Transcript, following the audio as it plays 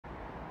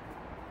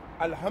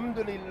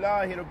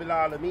Alhamdulillahi Rabbil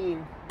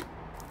Alameen.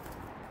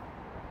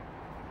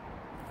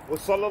 Wa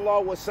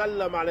sallallahu wa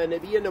sallam ala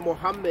nabiyyina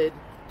Muhammad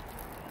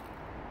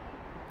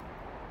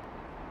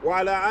wa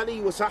ala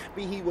alihi wa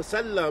sahbihi wa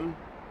sallam.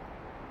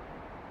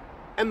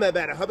 Amma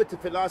ba'da, habatu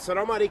fillah.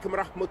 Assalamu alaikum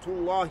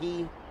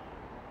rahmatullahi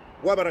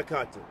wa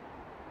barakatuh.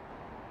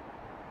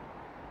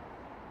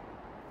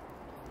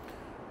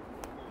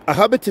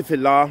 Ahabatu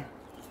fillah.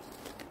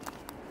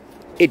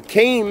 It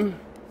came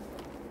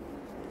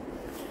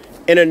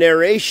in a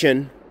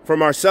narration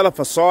from our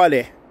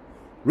Salaf-Salih,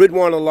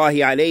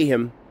 Ridwanullahi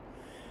alayhim,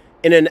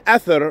 in an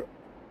athar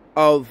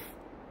of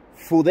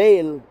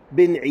Fudail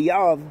bin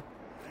Iyad,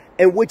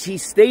 in which he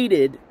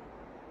stated,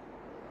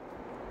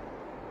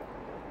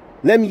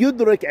 لم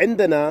يدرك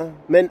عندنا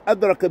من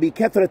أدرك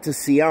بكثرة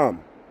الصيام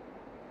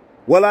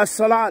ولا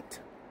الصلاة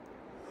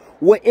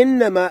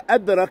وإنما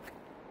أدرك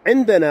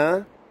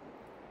عندنا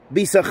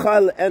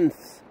بسخاء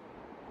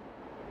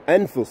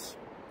الأنفس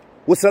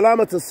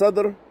وسلامة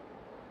الصدر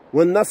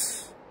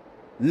والنص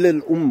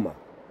للأمة.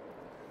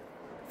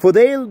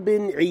 Fudail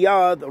bin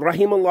Iyad,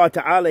 rahimahullah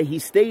ta'ala, he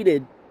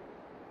stated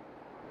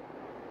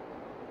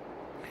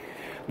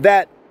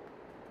that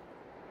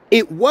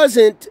it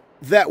wasn't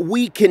that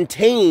we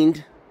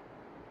contained,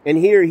 and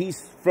here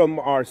he's from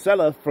our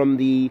Salaf, from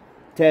the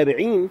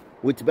Tabi'een,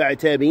 with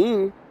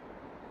Tabi'een,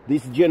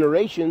 these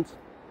generations,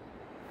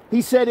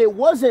 he said it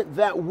wasn't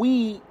that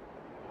we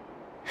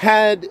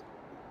had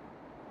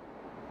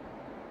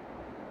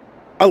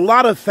a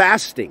lot of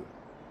fasting,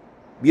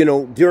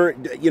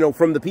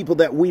 from the people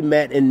that we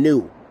met and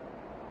knew,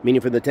 meaning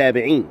from the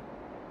Tabi'een.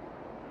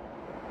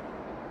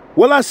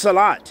 Wala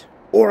salat,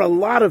 or a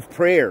lot of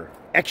prayer,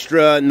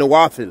 extra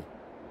nawafil.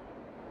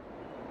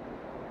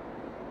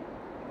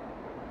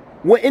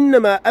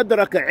 وَإِنَّمَا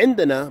أَدْرَكَ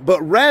عِنْدَنَا,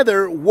 but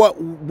rather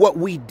what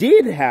we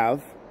did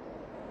have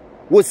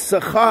was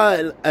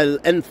sakha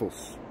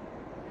al-anfus,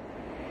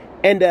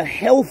 and a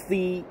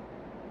healthy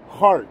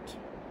heart.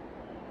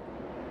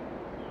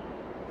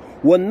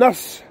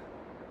 وَالنَّصْ,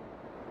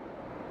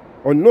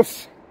 or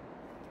nus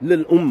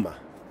lil-ummah,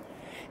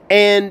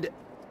 and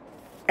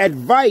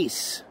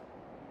advice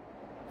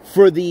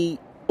for the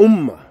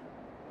ummah.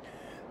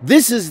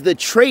 This is the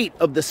trait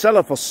of the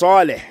Salaf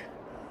al-Salih,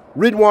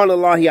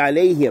 Ridwanullahi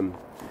alayhim,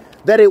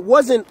 that it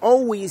wasn't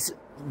always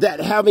that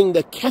having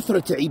the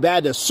kathrat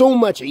ibadah, so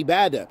much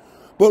ibadah,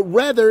 but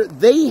rather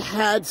they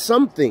had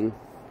something.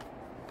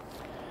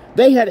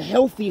 They had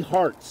healthy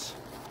hearts,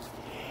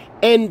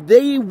 and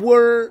they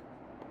were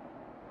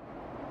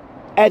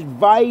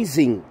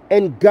advising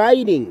and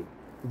guiding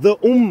the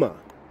ummah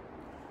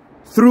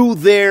through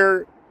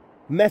their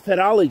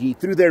methodology,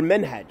 through their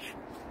manhaj,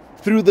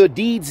 through the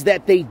deeds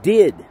that they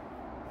did,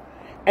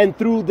 and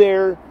through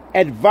their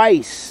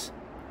advice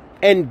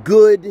and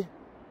good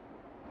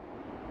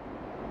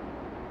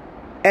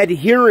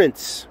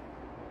adherence,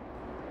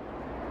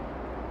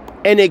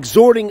 and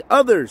exhorting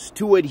others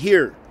to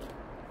adhere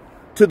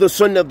to the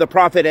sunnah of the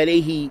Prophet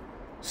alayhi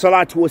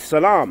salatu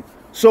wassalam.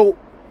 So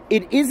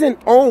it isn't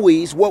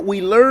always what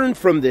we learn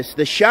from this,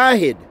 the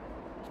shahid,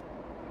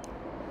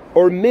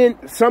 or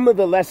some of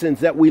the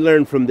lessons that we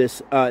learn from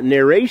this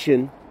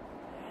narration,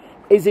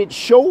 is it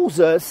shows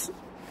us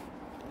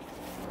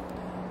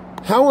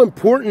how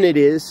important it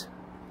is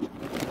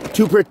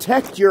to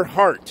protect your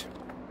heart.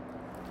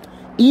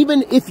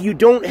 Even if you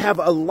don't have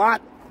a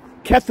lot,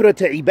 kathrat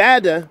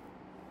ibadah,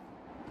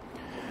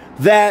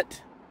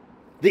 that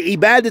the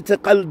ibadah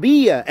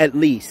qalbiyah at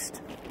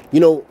least,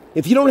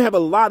 if you don't have a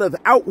lot of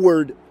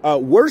outward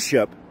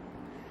worship,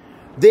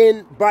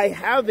 then by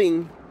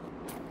having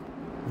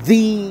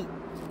the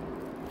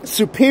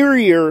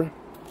superior,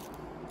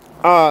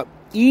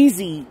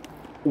 easy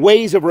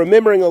ways of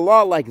remembering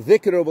Allah, like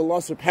dhikr of Allah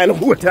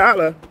subhanahu wa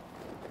ta'ala,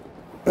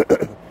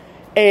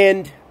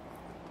 and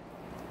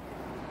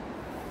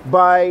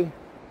by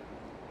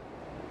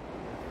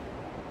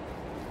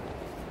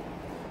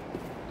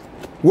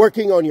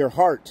working on your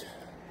heart,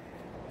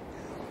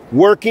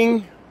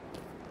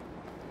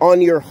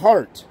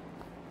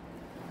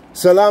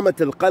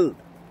 salamat al-qalb.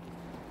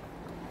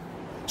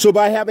 So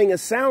by having a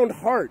sound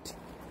heart,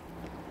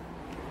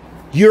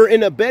 you're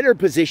in a better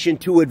position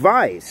to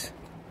advise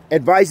the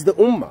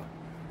ummah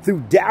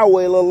through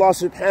da'wah ila Allah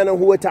subhanahu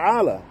wa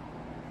ta'ala,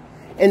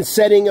 and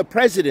setting a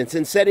precedence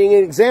and setting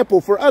an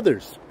example for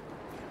others.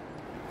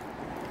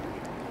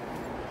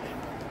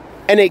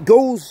 And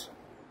it's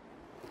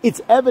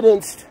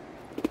evidenced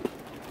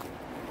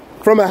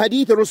from a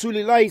hadith of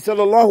Rasulullah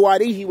sallallahu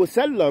alayhi wa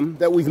sallam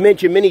that we've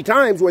mentioned many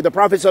times, where the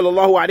Prophet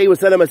sallallahu alayhi wa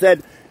sallam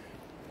said,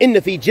 إِنَّ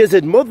فِي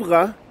جِزَدْ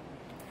مُضْغَةً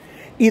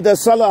إِذَا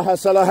صَلَحَ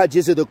صَلَحَ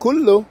جِزَدَ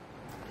كُلُّ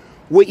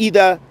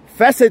وَإِذَا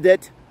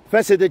فَسَدَتْ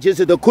فَسَدَ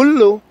جِزَدَ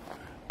كُلُّ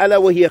أَلَا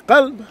وَهِيَ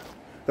قَلْبٌ.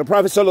 The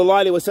Prophet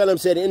sallallahu alayhi wa sallam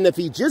said, إِنَّ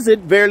فِي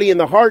جِزَدْ, verily in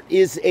the heart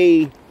is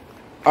a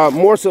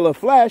morsel of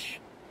flesh.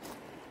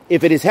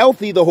 If it is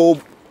healthy, the whole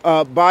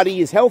body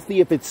is healthy.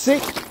 If it's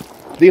sick,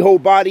 the whole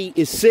body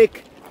is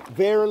sick.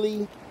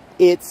 Verily,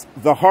 it's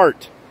the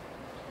heart.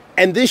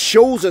 And this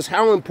shows us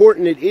how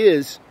important it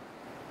is,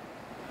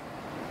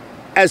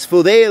 as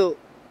Fudail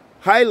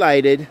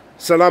highlighted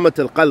salamat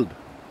al-qalb,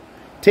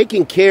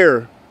 taking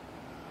care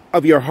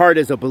of your heart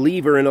as a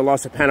believer in Allah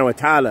subhanahu wa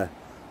ta'ala,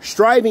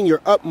 striving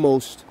your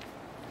utmost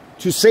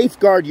to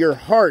safeguard your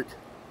heart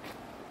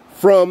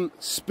from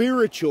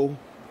spiritual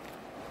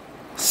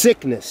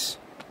sickness,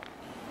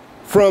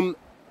 from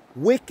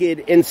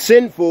wicked and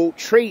sinful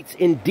traits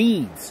and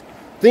deeds,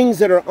 things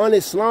that are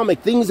un-Islamic,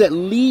 things that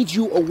lead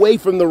you away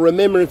from the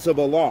remembrance of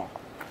Allah.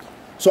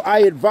 So I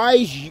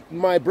advise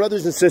my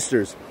brothers and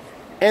sisters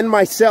and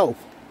myself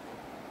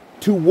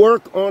to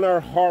work on our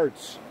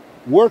hearts,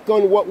 work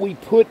on what we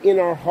put in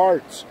our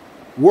hearts,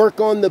 work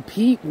on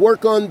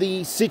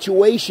the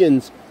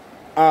situations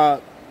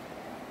and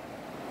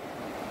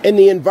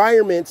the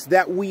environments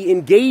that we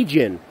engage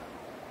in.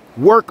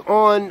 Work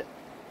on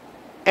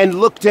and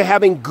look to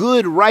having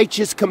good,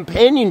 righteous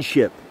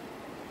companionship,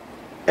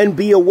 and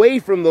be away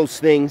from those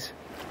things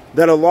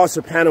that Allah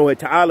subhanahu wa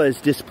ta'ala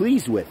is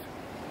displeased with.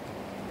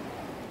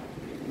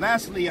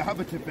 Lastly, I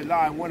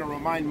want to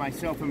remind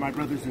myself and my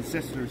brothers and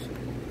sisters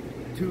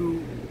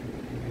to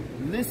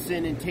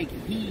listen and take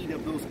heed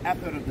of those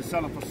athar of the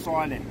Salaf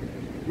al-Salih,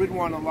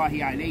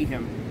 Ridwanullahi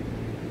alayhim,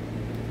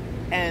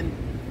 and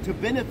to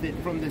benefit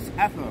from this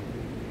athar,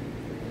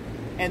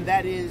 and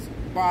that is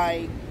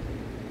by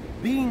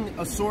being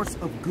a source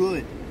of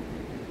good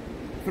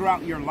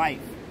throughout your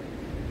life,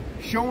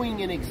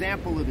 showing an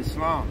example of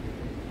Islam,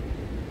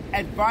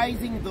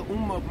 advising the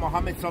Ummah of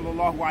Muhammad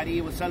sallallahu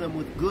alaihi wasallam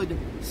with good,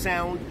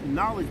 sound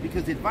knowledge,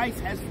 because advice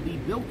has to be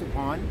built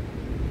upon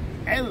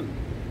ilm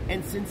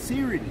and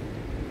sincerity.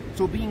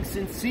 So being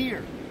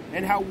sincere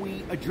in how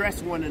we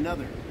address one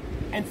another,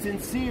 and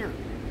sincere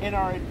in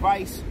our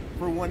advice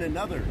for one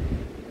another,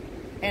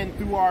 and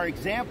through our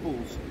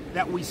examples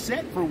that we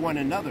set for one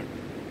another.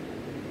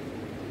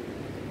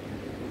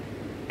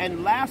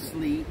 And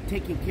lastly,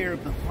 taking care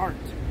of the heart.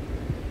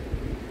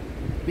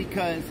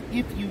 Because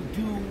if you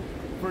do,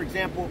 for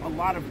example, a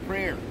lot of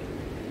prayer,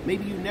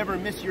 maybe you never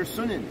miss your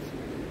sunnahs,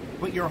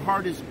 but your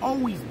heart is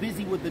always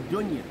busy with the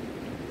dunya,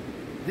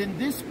 then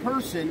this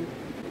person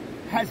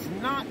has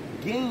not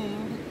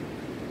gained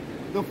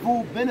the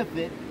full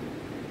benefit.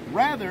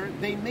 Rather,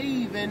 they may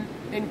even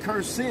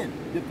incur sin,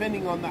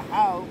 depending on the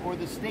how or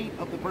the state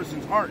of the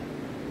person's heart.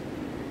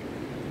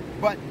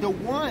 But the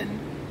one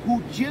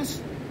who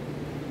just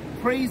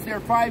prays their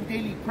 5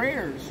 daily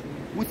prayers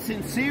with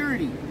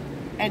sincerity,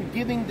 and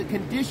giving the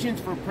conditions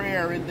for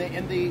prayer, and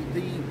the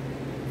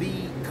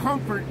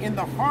comfort in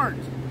the heart,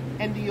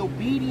 and the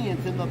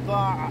obedience and the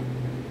ta'ah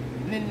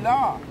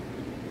lillah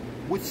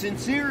with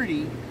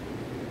sincerity,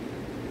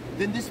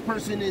 then this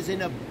person is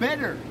in a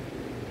better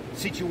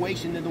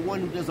situation than the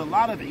one who does a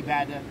lot of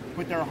ibadah,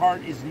 but their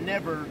heart is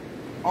never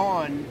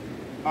on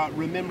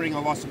remembering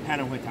Allah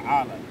subhanahu wa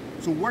ta'ala.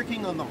 So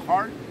working on the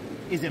heart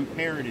is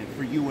imperative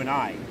for you and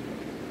I.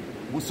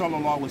 Wa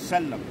sallallahu wa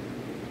sallam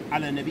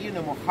ala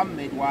nabiyyina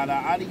Muhammad wa ala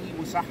alihi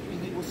wa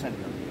sahbihi wa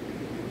sallam.